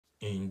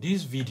In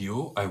this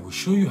video, I will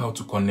show you how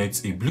to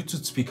connect a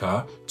Bluetooth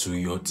speaker to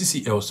your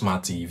TCL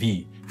Smart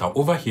TV. Now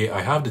over here, I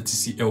have the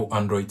TCL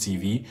Android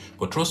TV,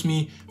 but trust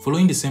me,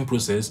 following the same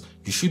process,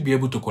 you should be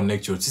able to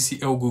connect your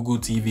TCL Google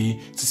TV,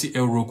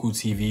 TCL Roku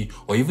TV,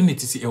 or even a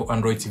TCL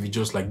Android TV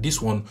just like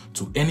this one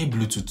to any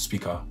Bluetooth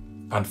speaker.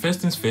 And first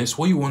things first,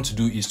 what you want to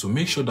do is to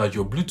make sure that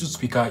your Bluetooth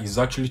speaker is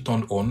actually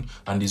turned on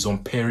and is on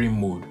pairing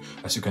mode.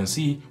 As you can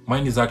see,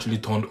 mine is actually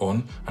turned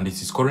on and it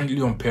is currently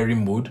on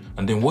pairing mode.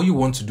 And then what you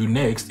want to do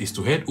next is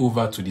to head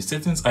over to the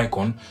settings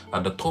icon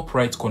at the top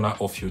right corner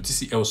of your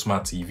TCL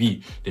Smart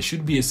TV. There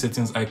should be a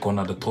settings icon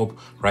at the top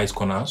right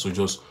corner. So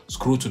just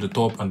scroll to the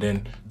top and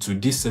then to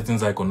this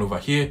settings icon over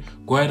here,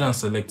 go ahead and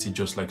select it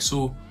just like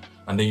so.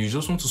 And then you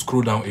just want to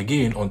scroll down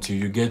again until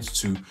you get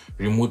to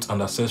remote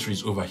and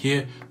accessories over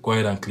here. Go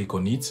ahead and click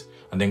on it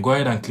and then go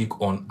ahead and click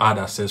on add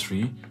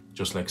accessory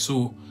just like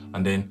so,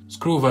 and then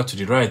scroll over to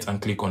the right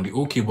and click on the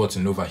OK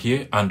button over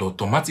here, and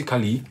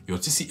automatically your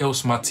TCL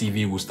Smart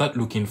TV will start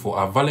looking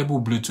for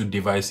available Bluetooth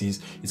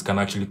devices it can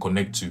actually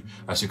connect to.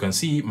 As you can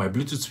see, my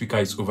Bluetooth speaker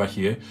is over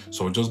here,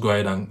 so I'll just go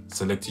ahead and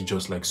select it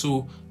just like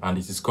so, and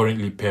it is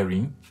currently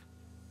pairing.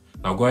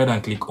 Now go ahead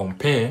and click on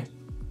pair,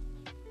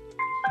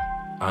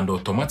 and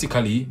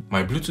automatically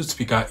my Bluetooth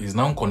speaker is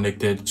now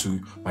connected to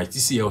my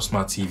TCL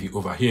Smart TV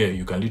over here.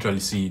 You can literally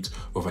see it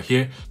over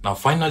here. Now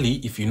finally,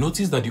 if you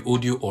notice that the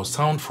audio or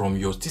sound from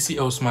your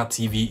TCL Smart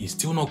TV is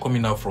still not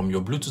coming out from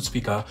your Bluetooth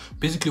speaker,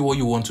 basically what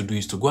you want to do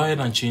is to go ahead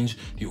and change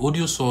the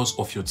audio source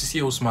of your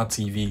TCL Smart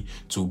TV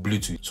to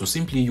Bluetooth. So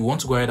simply you want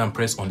to go ahead and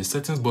press on the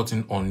settings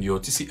button on your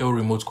TCL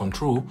remote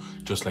control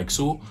just like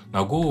so.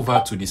 Now go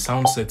over to the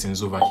sound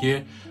settings over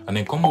here and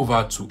then come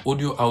over to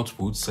audio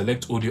output,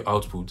 select audio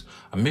output,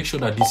 and make sure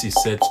that this is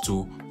set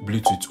to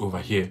Bluetooth over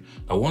here.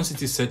 Now once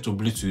it is set to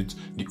Bluetooth,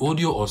 the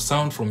audio or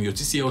sound from your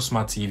TCL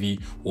Smart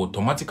TV will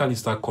automatically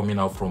start coming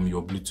out from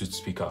your Bluetooth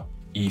speaker.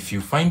 If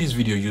you find this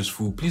video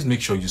useful, please make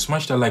sure you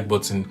smash that like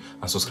button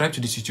and subscribe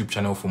to this YouTube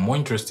channel for more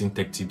interesting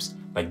tech tips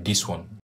like this one.